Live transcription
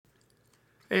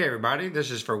Hey everybody,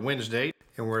 this is for Wednesday,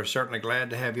 and we're certainly glad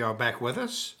to have y'all back with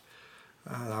us.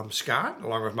 I'm Scott,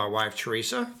 along with my wife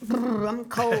Teresa. I'm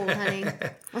cold, honey.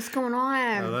 What's going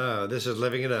on? This is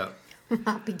Living It Up.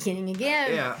 Not beginning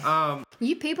again. Yeah,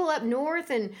 You people up north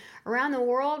and around the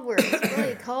world where it's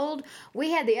really cold,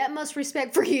 we had the utmost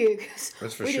respect for you.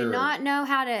 That's for we sure. do not know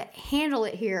how to handle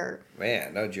it here.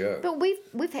 Man, no joke. But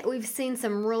we've seen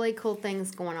some really cool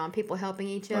things going on. People helping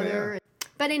each other. Yeah.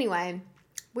 But anyway,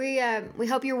 we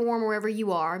hope you're warm wherever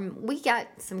you are. We got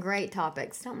some great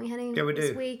topics, don't we, honey? Yeah, we do.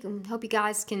 This week, and hope you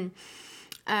guys can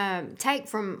take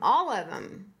from all of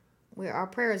them. Our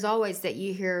prayer is always that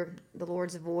you hear the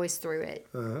Lord's voice through it.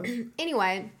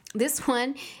 Anyway, this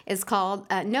one is called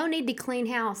 "No Need to Clean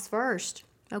House First."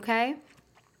 Okay.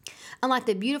 Unlike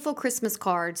the beautiful Christmas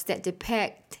cards that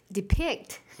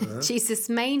depict Jesus'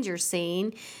 manger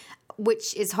scene,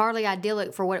 which is hardly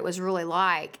idyllic for what it was really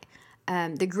like,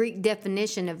 the Greek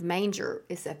definition of manger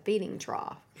is a feeding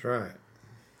trough. That's right.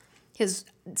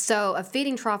 So a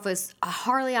feeding trough was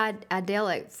hardly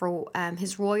idyllic for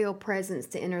his royal presence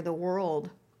to enter the world.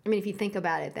 I mean, if you think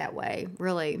about it that way,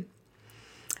 really.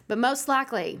 But most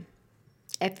likely,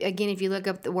 if you look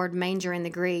up the word manger in the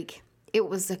Greek, it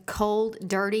was a cold,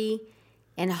 dirty,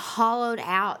 and hollowed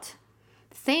out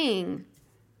thing,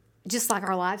 just like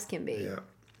our lives can be. Yeah.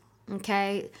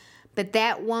 Okay? But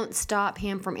that won't stop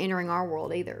him from entering our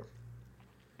world either.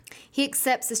 He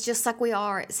accepts us just like we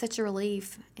are. It's such a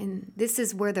relief. And this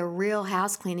is where the real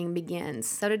house cleaning begins.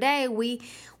 So today we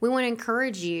want to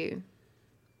encourage you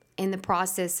in the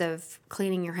process of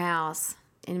cleaning your house,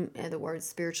 in other words,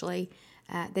 spiritually,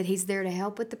 that he's there to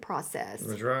help with the process.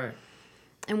 That's right.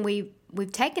 And we've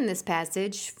taken this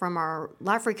passage from our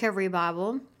Life Recovery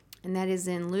Bible, and that is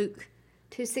in Luke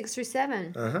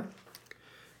 2:6-7.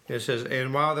 It says,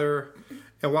 and while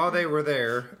they were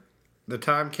there, the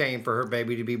time came for her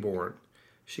baby to be born.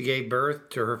 She gave birth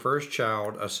to her first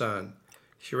child, a son.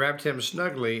 She wrapped him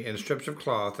snugly in strips of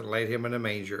cloth and laid him in a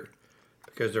manger,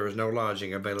 because there was no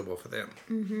lodging available for them.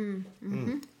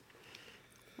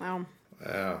 Wow.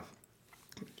 Wow.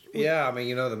 Yeah, I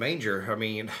mean, the manger. I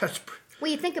mean, that's.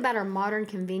 Well, you think about our modern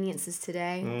conveniences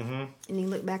today, and you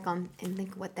look back on and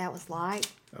think what that was like.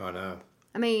 Oh no.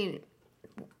 I mean,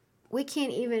 we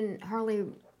can't even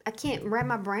I can't wrap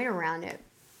my brain around it.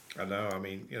 I know. I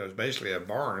mean, it's basically a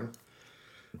barn,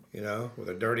 with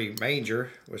a dirty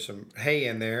manger with some hay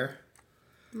in there.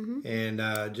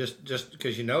 And just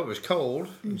because it was cold,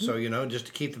 and so just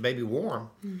to keep the baby warm,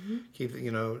 keep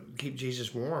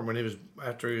Jesus warm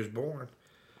after he was born.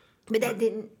 But that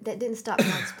didn't stop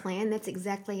God's plan. That's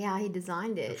exactly how he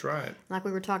designed it. That's right. Like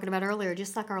we were talking about earlier,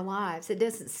 just like our lives, it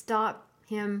doesn't stop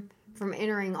him from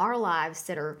entering our lives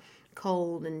that are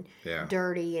cold and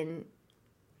dirty and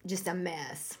just a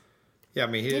mess. Yeah, I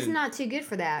mean, he's not too good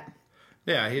for that.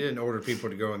 Yeah, he didn't order people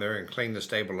to go in there and clean the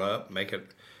stable up, make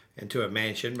it into a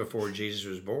mansion before Jesus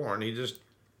was born. He just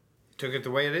took it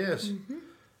the way it is.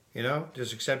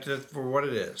 Just accepted it for what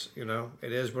it is.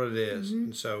 It is what it is,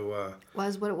 and so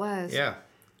was what it was. Yeah,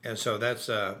 and so that's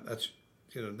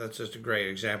just a great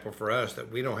example for us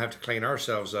that we don't have to clean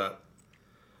ourselves up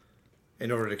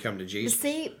in order to come to Jesus. But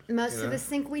see, most of us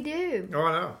think we do. Oh,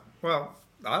 I know. Well,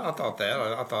 I thought that.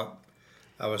 I thought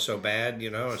I was so bad,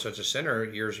 and such a sinner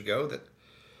years ago that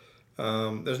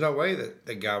there's no way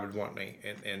that God would want me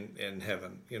in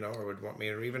heaven, or would want me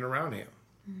even around him.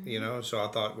 So I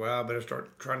thought, well, I better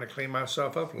start trying to clean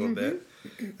myself up a little bit.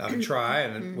 I would try,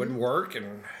 and it wouldn't work,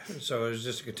 and so it was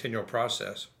just a continual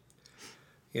process,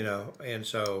 and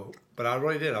so, but I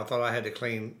really did. I thought I had to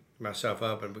clean myself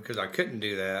up, and because I couldn't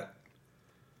do that,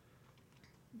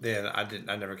 then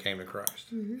I never came to Christ.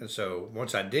 And so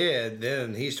once I did,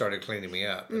 then he started cleaning me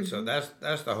up. And so that's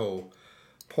the whole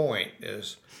point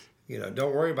is,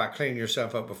 don't worry about cleaning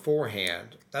yourself up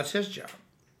beforehand. That's his job.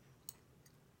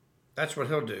 That's what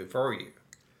he'll do for you.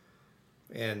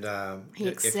 And he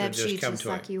accepts you just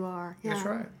like you are. Yeah. That's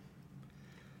right.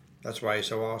 That's why he's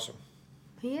so awesome.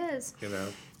 He is.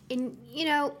 And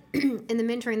in the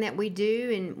mentoring that we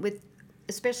do, and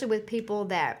especially with people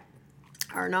that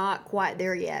are not quite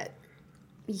there yet,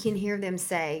 you can hear them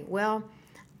say, well,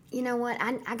 you know what,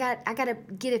 I got to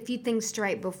get a few things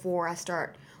straight before I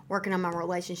start working on my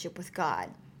relationship with God.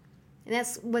 And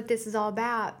that's what this is all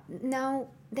about. No,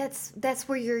 that's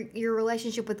where your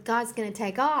relationship with God's going to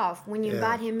take off, when you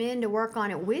invite him in to work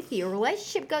on it with you. A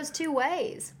relationship goes two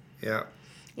ways. Yeah.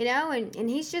 And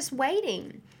he's just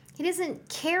waiting. He doesn't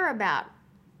care about,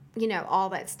 all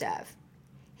that stuff.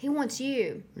 He wants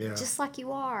you just like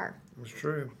you are. It's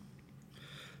true.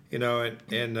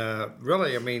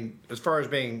 Really, I mean, as far as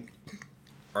being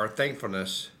our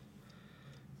thankfulness,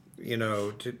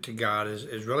 to God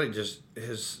is really just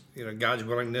his, God's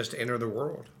willingness to enter the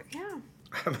world. Yeah.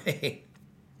 I mean,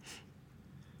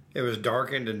 it was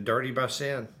darkened and dirty by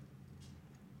sin.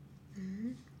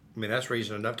 I mean, that's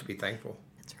reason enough to be thankful.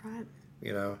 That's right.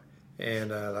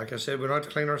 And like I said, we don't have to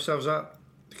clean ourselves up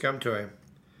to come to him.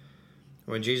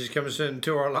 When Jesus comes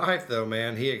into our life, though,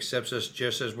 man, he accepts us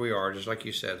just as we are, just like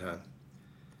you said, hon.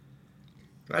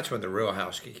 That's when the real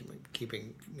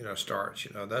housekeeping, starts.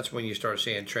 That's when you start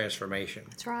seeing transformation.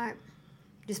 That's right.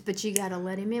 But you got to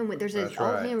let him in. There's an That's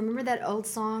old right. hymn. Remember that old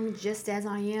song, Just As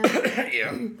I Am?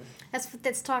 Yeah. That's what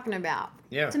that's talking about.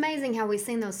 Yeah. It's amazing how we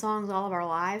sing those songs all of our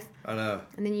life. I know.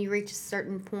 And then you reach a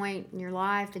certain point in your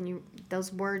life and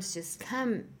those words just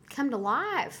come to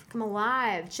life. Come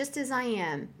alive, just as I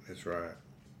am. That's right.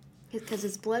 Because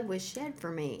his blood was shed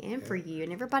for me and for you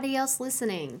and everybody else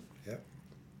listening. Yep.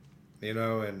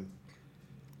 And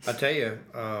I tell you,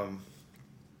 I'm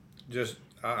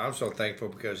so thankful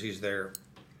because he's there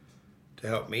to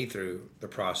help me through the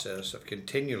process of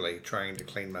continually trying to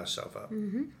clean myself up.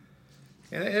 Mm-hmm.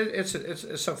 And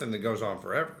it's something that goes on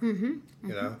forever,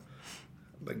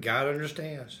 But God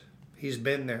understands. He's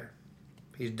been there.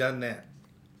 He's done that.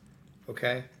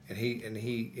 Okay? And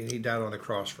he died on the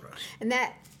cross for us. And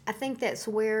I think that's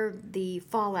where the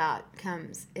fallout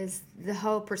comes, is the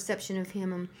whole perception of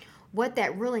him and what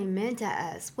that really meant to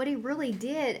us. What he really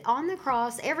did on the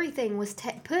cross, everything was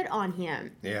put on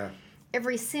him. Yeah.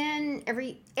 Every sin,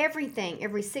 everything,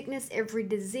 every sickness, every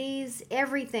disease,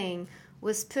 everything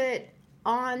was put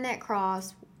on that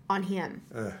cross on him.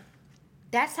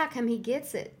 That's how come he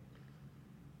gets it.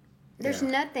 There's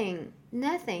nothing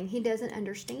he doesn't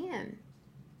understand.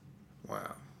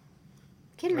 Wow.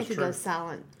 Can make you go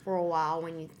silent for a while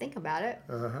when you think about it.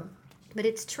 Uh-huh. But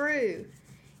it's true.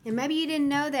 And maybe you didn't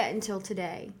know that until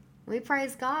today. We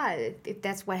praise God if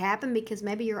that's what happened, because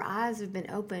maybe your eyes have been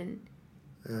opened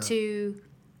to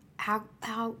how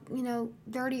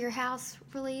dirty your house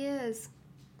really is.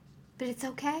 But it's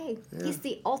okay. Yeah. He's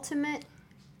the ultimate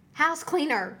house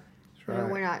cleaner. That's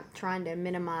right. We're not trying to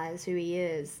minimize who he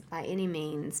is by any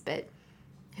means, but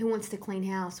who wants to clean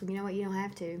house? Well, you know what? You don't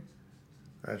have to.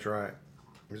 That's right.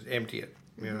 Just empty it.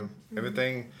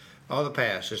 Everything, all the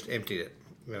past, just emptied it.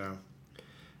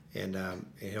 And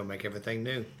he'll make everything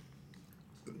new.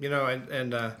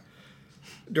 And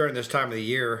during this time of the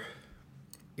year,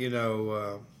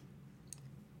 if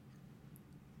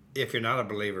you're not a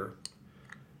believer,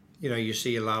 you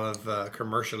see a lot of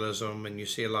commercialism, and you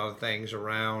see a lot of things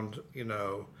around,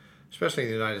 especially in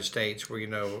the United States, where,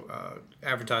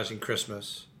 advertising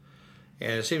Christmas,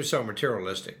 and it seems so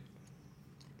materialistic.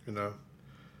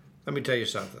 Let me tell you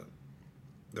something.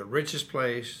 The richest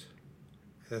place,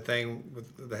 the thing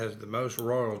that has the most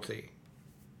royalty,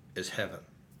 is heaven.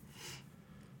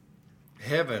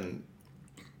 Heaven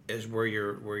is where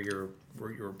your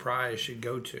prize should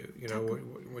go to.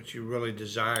 What you really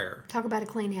desire. Talk about a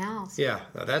clean house. Yeah,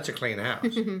 that's a clean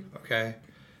house. Okay,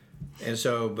 and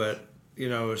so, but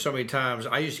so many times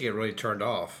I used to get really turned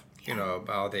off.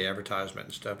 About the advertisement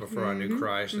and stuff before I knew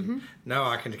Christ, and now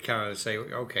I can kind of say,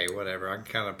 okay, whatever. I can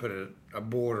kind of put a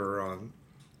border on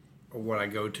what I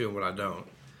go to and what I don't.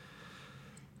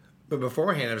 But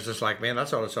beforehand, it was just like, man, I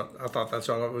thought that's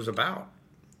all it was about.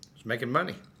 It was making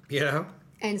money,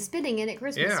 And spending it at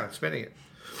Christmas. Yeah, spending it.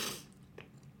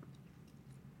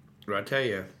 But I tell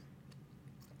you,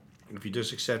 if you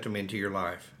just accept him into your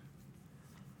life,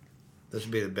 this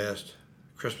would be the best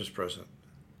Christmas present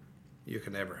you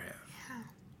can ever have. Yeah.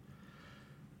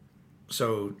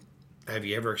 So, have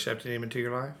you ever accepted him into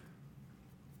your life?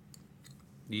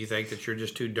 Do you think that you're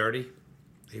just too dirty?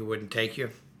 He wouldn't take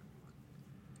you?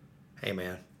 Hey,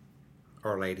 man,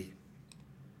 or lady,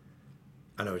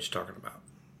 I know what you're talking about.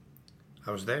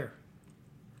 I was there.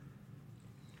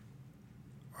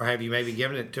 Or have you maybe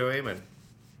given it to him and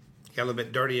got a little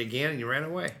bit dirty again and you ran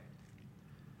away?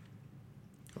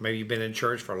 Or maybe you've been in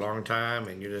church for a long time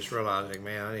and you're just realizing,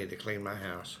 man, I need to clean my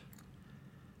house.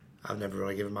 I've never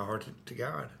really given my heart to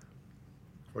God.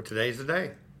 Well, today's the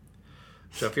day.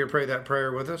 So if you pray that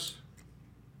prayer with us,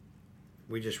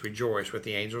 we just rejoice with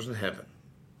the angels in heaven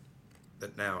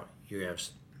that now you have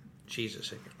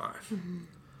Jesus in your life. Mm-hmm.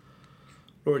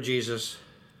 Lord Jesus,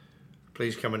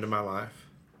 please come into my life.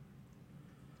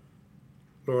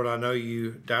 Lord, I know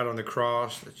you died on the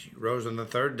cross, that you rose on the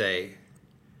third day.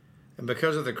 And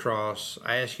because of the cross,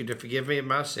 I ask you to forgive me of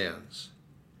my sins.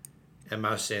 And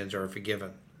my sins are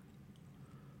forgiven.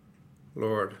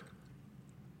 Lord,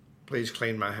 please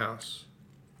clean my house.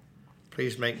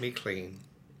 Please make me clean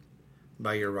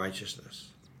by your righteousness.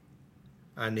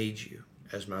 I need you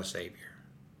as my Savior.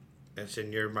 It's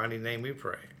in your mighty name we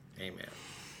pray. Amen.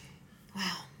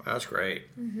 Wow. That's great.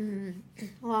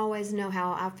 We'll always know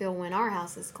how I feel when our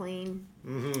house is clean.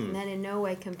 And that in no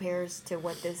way compares to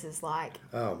what this is like.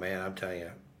 Oh man, I'm telling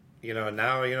you,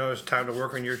 now it's time to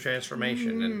work on your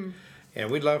transformation,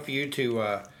 and we'd love for you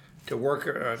to work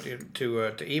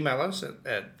to email us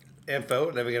at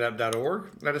info@livingitup.org.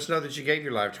 Let us know that you gave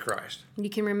your life to Christ. You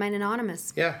can remain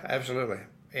anonymous. Yeah, absolutely,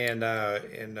 and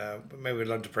maybe we'd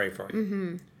love to pray for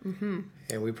you.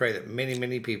 And we pray that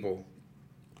many people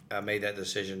made that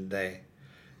decision today,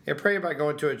 and pray about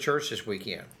going to a church this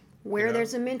weekend. Where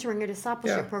there's a mentoring or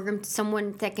discipleship Yeah. program,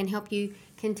 someone that can help you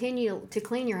continue to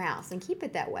clean your house and keep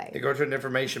it that They way. go to an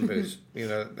information booth.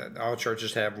 All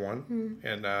churches have one,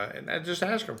 and just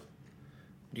ask them,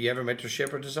 do you have a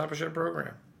mentorship or discipleship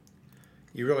program?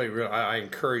 You really, I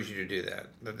encourage you to do that.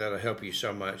 That'll help you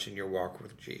so much in your walk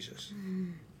with Jesus.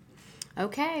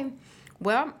 Okay.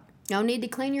 Well, no need to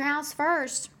clean your house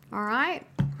first. All right.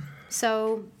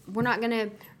 So we're not going to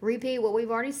repeat what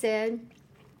we've already said.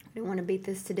 I don't want to beat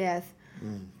this to death.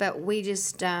 But we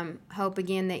just hope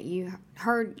again that you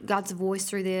heard God's voice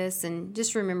through this, and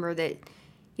just remember that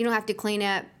you don't have to clean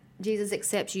up. Jesus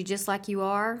accepts you just like you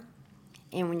are.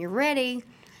 And when you're ready,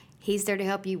 He's there to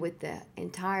help you with the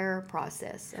entire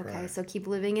process. Okay. Right. So keep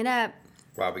living it up.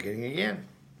 While beginning again.